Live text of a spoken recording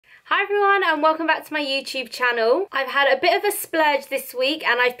Hi everyone and welcome back to my YouTube channel. I've had a bit of a splurge this week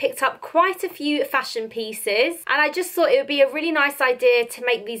and I've picked up quite a few fashion pieces, and I just thought it would be a really nice idea to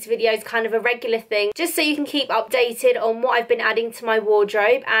make these videos kind of a regular thing, just so you can keep updated on what I've been adding to my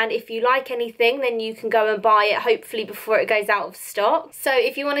wardrobe, and if you like anything then you can go and buy it hopefully before it goes out of stock. So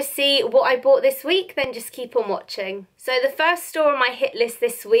if you want to see what I bought this week then just keep on watching. So the first store on my hit list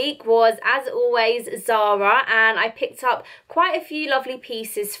this week was, as always, Zara, and I picked up quite a few lovely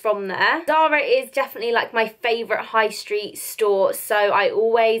pieces from there. Zara is definitely like my favourite high street store, so I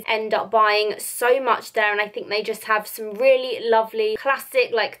always end up buying so much there, and I think they just have some really lovely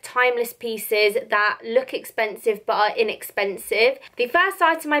classic, like timeless pieces that look expensive but are inexpensive. The first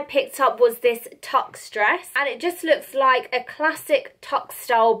item I picked up was this tux dress, and it just looks like a classic tux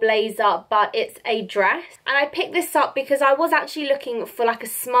style blazer, but it's a dress. And I picked this up because I was actually looking for like a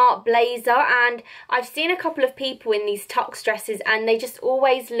smart blazer, and I've seen a couple of people in these tux dresses and they just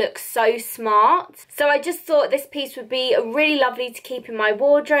always look so smart. So I just thought this piece would be really lovely to keep in my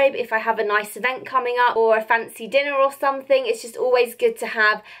wardrobe if I have a nice event coming up or a fancy dinner or something. It's just always good to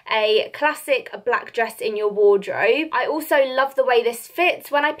have a classic black dress in your wardrobe. I also love the way this fits.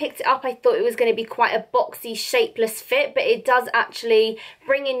 When I picked it up I thought it was going to be quite a boxy, shapeless fit, but it does actually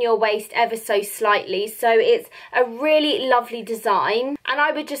bring in your waist ever so slightly, so it's a really lovely design. And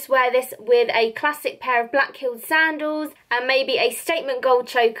I would just wear this with a classic pair of black heeled sandals and maybe a statement gold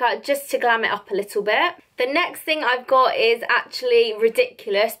choker just to glam it up a little bit. The next thing I've got is actually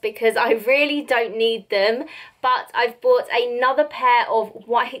ridiculous because I really don't need them, but I've bought another pair of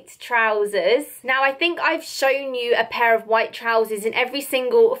white trousers. Now I think I've shown you a pair of white trousers in every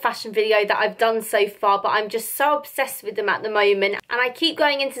single fashion video that I've done so far, but I'm just so obsessed with them at the moment, and I keep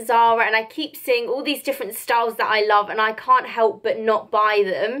going into Zara and I keep seeing all these different styles that I love and I can't help but not buy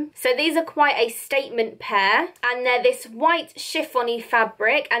them. So these are quite a statement pair, and they're this white chiffon-y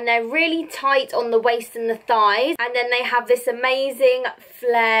fabric, and they're really tight on the waist and the thighs, and then they have this amazing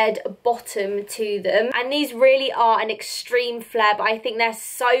flared bottom to them, and these really are an extreme flare, but I think they're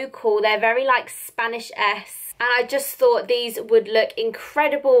so cool. They're very like Spanish-esque, and I just thought these would look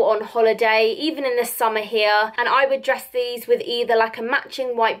incredible on holiday, even in the summer here. And I would dress these with either like a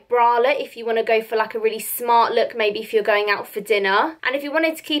matching white bralette if you want to go for like a really smart look, maybe if you're going out for dinner. And if you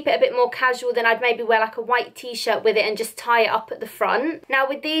wanted to keep it a bit more casual, then I'd maybe wear like a white t-shirt with it and just tie it up at the front. Now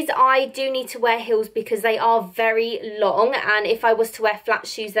with these I do need to wear heels because they are very long, and if I was to wear flat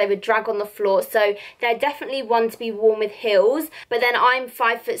shoes they would drag on the floor, so they're definitely one to be worn with heels. But then I'm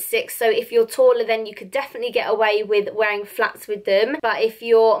 5'6", so if you're taller then you could definitely get away with wearing flats with them, but if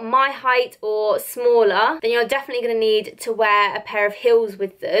you're my height or smaller then you're definitely going to need to wear a pair of heels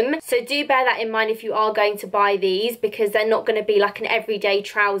with them. So do bear that in mind if you are going to buy these, because they're not going to be like an everyday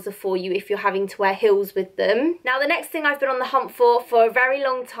trouser for you if you're having to wear heels with them. Now the next thing I've been on the hunt for a very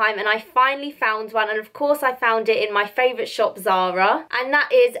long time, and I finally found one, and of course I found it in my favourite shop, Zara, and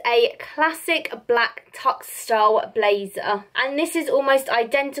that is a classic black tux style blazer. And this is almost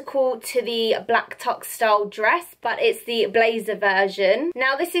identical to the black tux style dress, but it's the blazer version.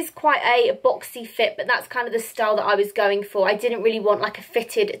 Now this is quite a boxy fit, but that's kind of the style that I was going for. I didn't really want like a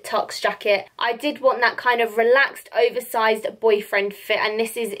fitted tux jacket. I did want that kind of relaxed, oversized boyfriend fit, and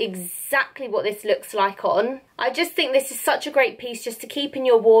this is exactly what this looks like on. I just think this is such a great piece just to keep in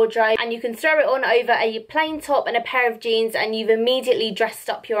your wardrobe, and you can throw it on over a plain top and a pair of jeans and you've immediately dressed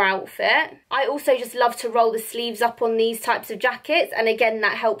up your outfit. I also just love to roll the sleeves up on these types of jackets, and again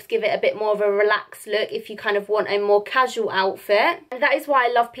that helps give it a bit more of a relaxed look if you kind of want a more casual outfit. And that is why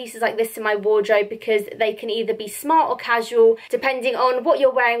I love pieces like this in my wardrobe, because they can either be smart or casual depending on what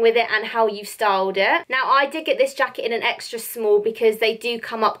you're wearing with it and how you've styled it. Now I did get this jacket in an extra small because they do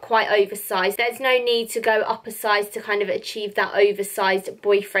come up quite oversized. There's no need to go up a size to kind of achieve that oversized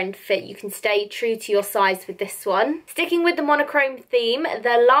boyfriend fit. You can stay true to your size with this one. Sticking with the monochrome theme,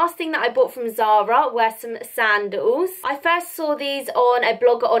 the last thing that I bought from Zara were some sandals. I first saw these on a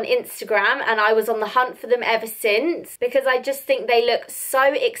blogger on Instagram and I was on the hunt for them ever since, because I just think they look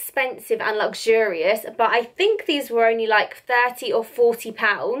so expensive and luxurious, but I think these were only like 30 or 40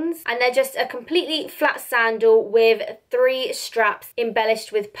 pounds, and they're just a completely flat sandal with 3 straps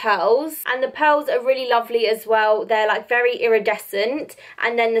embellished with pearls, and the pearls are really lovely as well. They're like very iridescent,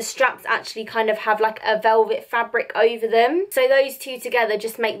 and then the straps actually kind of have like a velvet fabric over them, so those two together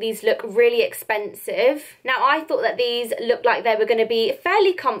just make these look really expensive. Now I thought that these looked like they were going to be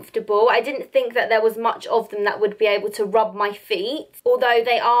fairly comfortable. I didn't think that there was much of them that would be able to rub my feet, although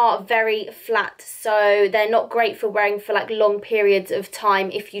they are very flat, so they're not great for wearing for like long periods of time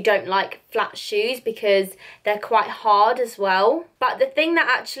if you don't like flat shoes, because they're quite hard as well. But the thing that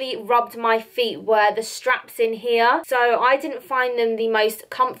actually rubbed my feet were the straps straps in here, so I didn't find them the most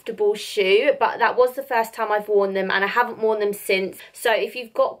comfortable shoe, but that was the first time I've worn them and I haven't worn them since. So if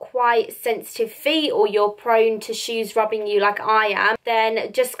you've got quite sensitive feet or you're prone to shoes rubbing you like I am,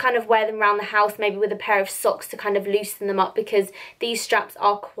 then just kind of wear them around the house, maybe with a pair of socks to kind of loosen them up, because these straps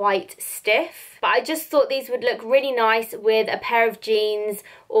are quite stiff. But I just thought these would look really nice with a pair of jeans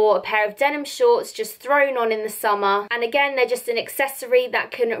or a pair of denim shorts just thrown on in the summer. And again, they're just an accessory that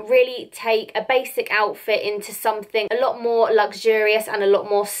can really take a basic outfit into something a lot more luxurious and a lot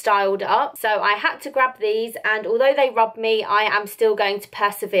more styled up. So I had to grab these, and although they rub me, I am still going to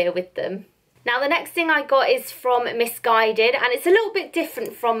persevere with them. Now the next thing I got is from Missguided, and it's a little bit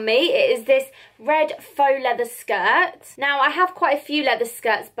different from me. It is this red faux leather skirt. Now I have quite a few leather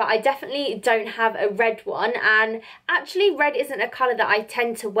skirts, but I definitely don't have a red one, and actually red isn't a colour that I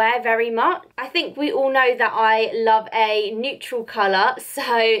tend to wear very much. I think we all know that I love a neutral colour,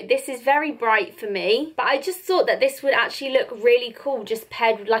 so this is very bright for me, but I just thought that this would actually look really cool just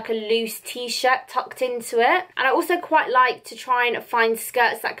paired with like a loose t-shirt tucked into it. And I also quite like to try and find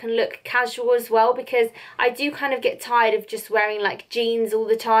skirts that can look casual as well, because I do kind of get tired of just wearing like jeans all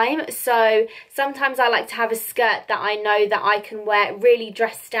the time. So sometimes I like to have a skirt that I know that I can wear really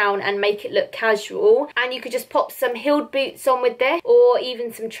dressed down and make it look casual. And you could just pop some heeled boots on with this, or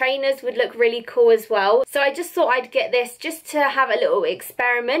even some trainers would look really cool as well. So I just thought I'd get this just to have a little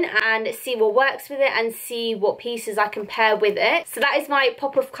experiment and see what works with it and see what pieces I can pair with it. So that is my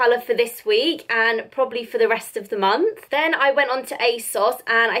pop of colour for this week and probably for the rest of the month. Then I went on to ASOS,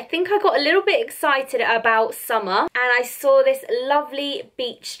 and I think I got a little bit excited about summer, and I saw this lovely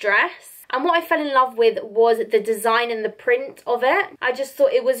beach dress. And what I fell in love with was the design and the print of it. I just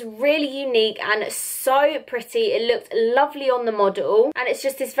thought it was really unique and so pretty. It looked lovely on the model. And it's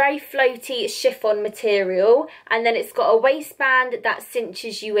just this very floaty chiffon material. And then it's got a waistband that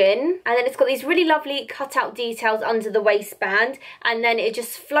cinches you in. And then it's got these really lovely cutout details under the waistband. And then it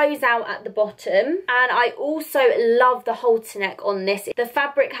just flows out at the bottom. And I also love the halter neck on this. The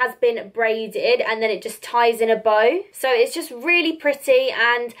fabric has been braided and then it just ties in a bow. So it's just really pretty,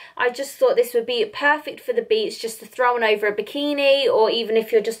 and I just thought this would be perfect for the beach, just to throw on over a bikini, or even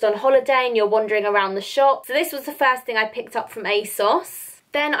if you're just on holiday and you're wandering around the shop. So this was the first thing I picked up from ASOS.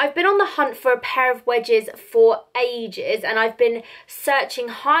 Then I've been on the hunt for a pair of wedges for ages, and I've been searching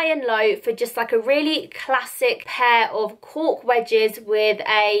high and low for just like a really classic pair of cork wedges with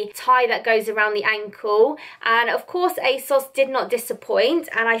a tie that goes around the ankle. And of course ASOS did not disappoint,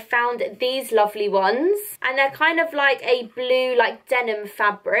 and I found these lovely ones, and they're kind of like a blue like denim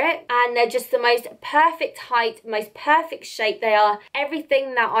fabric, and they're just the most perfect height, most perfect shape. They are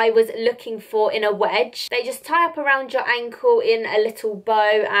everything that I was looking for in a wedge. They just tie up around your ankle in a little bow,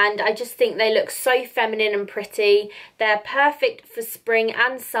 and I just think they look so feminine and pretty. They're perfect for spring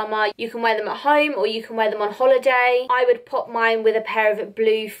and summer. You can wear them at home or you can wear them on holiday. I would pop mine with a pair of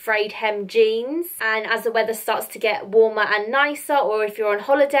blue frayed hem jeans, and as the weather starts to get warmer and nicer, or if you're on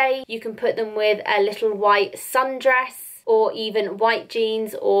holiday, you can put them with a little white sundress, or even white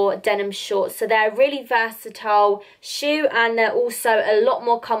jeans or denim shorts. So they're a really versatile shoe, and they're also a lot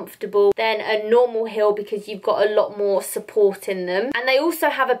more comfortable than a normal heel because you've got a lot more support in them. And they also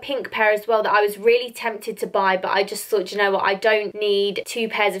have a pink pair as well that I was really tempted to buy, but I just thought, you know what, I don't need two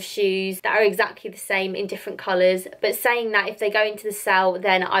pairs of shoes that are exactly the same in different colours. But saying that, if they go into the sale,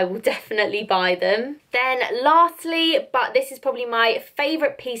 then I will definitely buy them. Then lastly, but this is probably my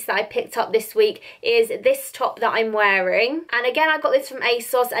favourite piece that I picked up this week, is this top that I'm wearing. And again, I got this from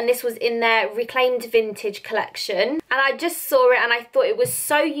ASOS, and this was in their Reclaimed Vintage collection. And I just saw it and I thought it was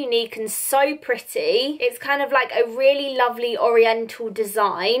so unique and so pretty. It's kind of like a really lovely oriental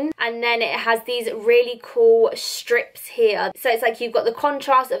design, and then it has these really cool strips here. So it's like you've got the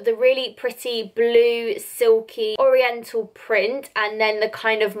contrast of the really pretty blue silky oriental print, and then the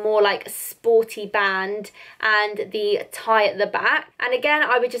kind of more like sporty band and the tie at the back. And again,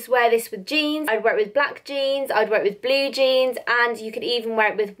 I would just wear this with jeans. I'd wear it with black jeans, I'd wear it with blue jeans, and you could even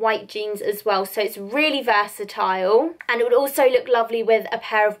wear it with white jeans as well. So it's really versatile, and it would also look lovely with a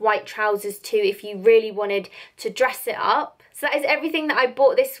pair of white trousers too if you really wanted to dress it up. So that is everything that I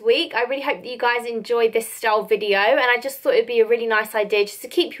bought this week. I really hope that you guys enjoyed this style video, and I just thought it'd be a really nice idea just to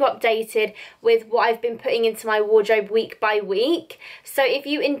keep you updated with what I've been putting into my wardrobe week by week. So if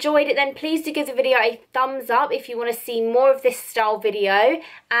you enjoyed it, then please do give the video a thumbs up if you want to see more of this style video,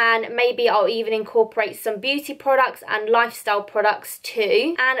 and maybe I'll even incorporate some beauty products and lifestyle products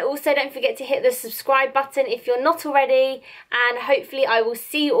too. And also don't forget to hit the subscribe button if you're not already, and hopefully I will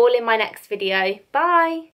see you all in my next video. Bye!